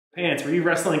Pants, were you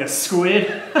wrestling a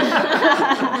squid? Anyway,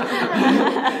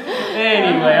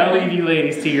 I'll leave you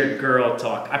ladies to your girl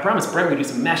talk. I promised Brent we'd do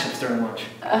some mashups during lunch.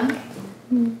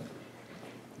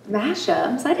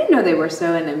 Mashups? I didn't know they were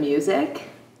so into music.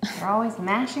 We're always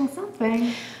mashing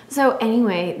something. So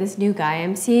anyway, this new guy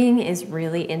I'm seeing is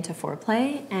really into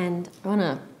foreplay, and I want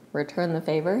to return the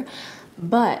favor,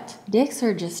 but dicks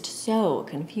are just so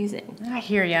confusing. I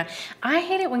hear ya. I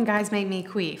hate it when guys make me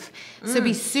queef. So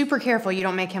be super careful you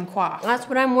don't make him quaff. That's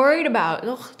what I'm worried about.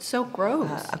 Ugh, it's so gross.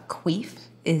 A queef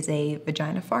is a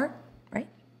vagina fart, right?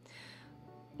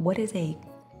 What is a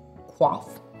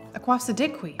quaff? A quaff's a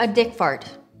dick queef. A dick fart.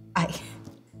 I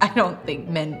don't think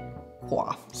men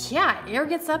quaff. Yeah, air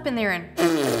gets up in there and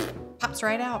pops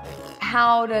right out.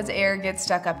 How does air get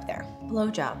stuck up there?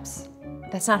 Blowjobs.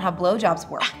 That's not how blowjobs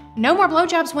work. No more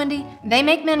blowjobs, Wendy. They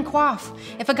make men quaff.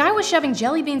 If a guy was shoving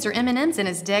jelly beans or M&Ms in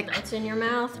his dick, It's in your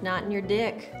mouth, not in your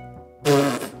dick.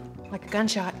 like a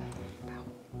gunshot.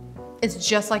 It's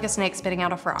just like a snake spitting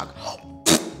out a frog.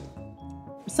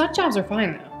 Suck jobs are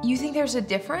fine though. You think there's a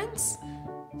difference?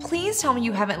 Please tell me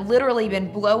you haven't literally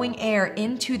been blowing air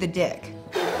into the dick.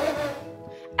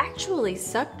 Actually,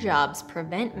 suck jobs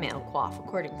prevent male quaff,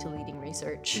 according to leading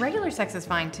research. Regular sex is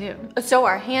fine too. So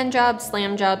are hand jobs,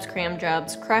 slam jobs, cram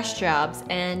jobs, crush jobs,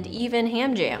 and even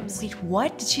ham jams. Wait,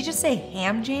 what? Did she just say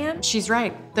ham jam? She's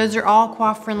right. Those are all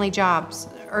quaff-friendly jobs,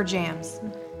 or jams.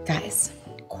 Guys,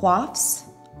 quaffs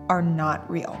are not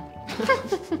real.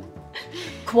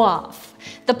 Quaff.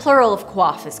 The plural of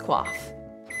quaff is quaff.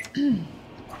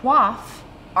 Quaff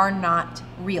are not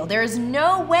real. There is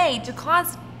no way to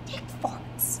cause dick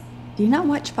farts. Do you not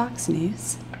watch Fox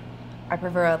News? I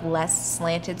prefer a less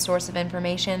slanted source of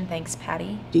information, thanks,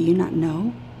 Patty. Do you not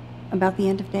know about the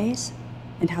end of days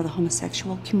and how the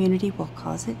homosexual community will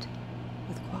cause it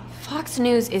with quaff? Fox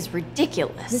News is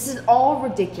ridiculous. This is all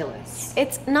ridiculous.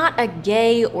 It's not a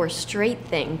gay or straight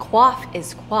thing. Quaff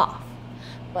is quaff.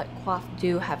 But quaff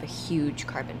do have a huge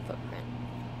carbon footprint.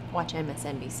 Watch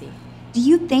MSNBC. Do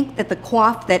you think that the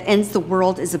quaff that ends the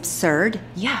world is absurd?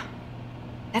 Yeah,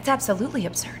 that's absolutely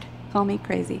absurd. Call me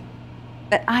crazy.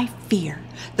 But I fear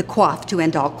the quaff to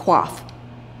end all quaff.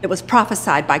 It was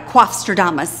prophesied by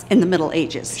Quaffstradamus in the Middle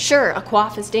Ages. Sure, a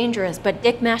quaff is dangerous, but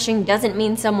dick mashing doesn't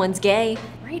mean someone's gay.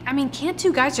 Right? I mean, can't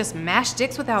two guys just mash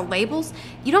dicks without labels?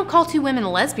 You don't call two women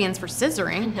lesbians for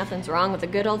scissoring. Nothing's wrong with a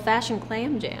good old-fashioned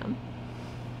clam jam.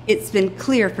 It's been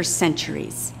clear for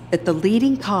centuries that the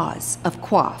leading cause of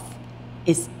quaff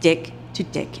is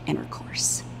dick-to-dick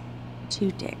intercourse.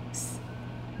 Two dicks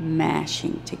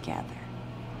mashing together,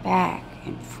 back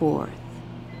and forth,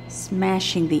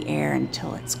 smashing the air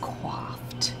until it's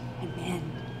quaffed. And then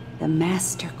the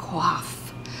master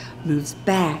quaff moves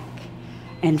back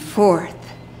and forth,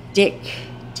 dick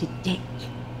to dick,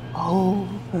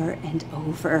 over and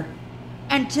over,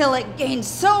 until it gains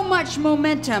so much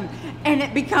momentum and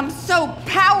it becomes so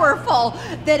powerful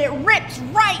that it rips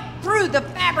right through the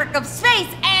fabric of space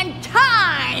and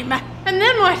time. And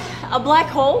then what? A black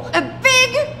hole? A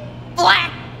big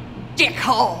black dick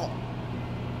hole.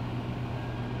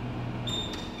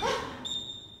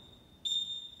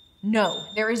 No,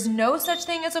 there is no such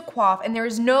thing as a quaff, and there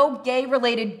is no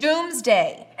gay-related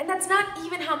doomsday. And that's not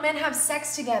even how men have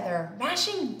sex together.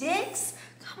 Mashing dicks?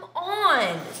 Come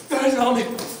on. Guys, help me.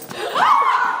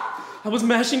 I was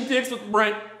mashing dicks with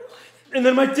Brent, and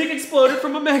then my dick exploded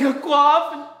from a mega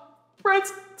quaff, and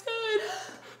Brent's dead.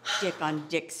 Dick on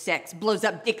dick sex blows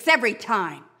up dicks every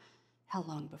time. How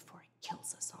long before it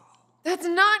kills us all? That's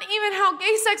not even how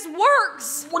gay sex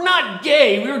works. We're not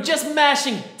gay, we were just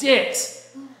mashing dicks.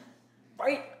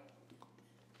 Right?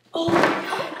 Oh my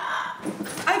God.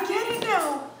 I get it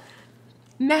now.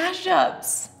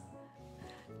 Mashups.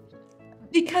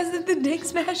 Because of the dick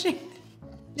smashing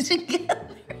together.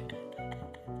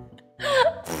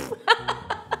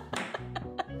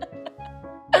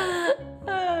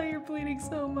 Oh, you're bleeding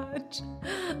so much.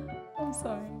 I'm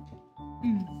sorry.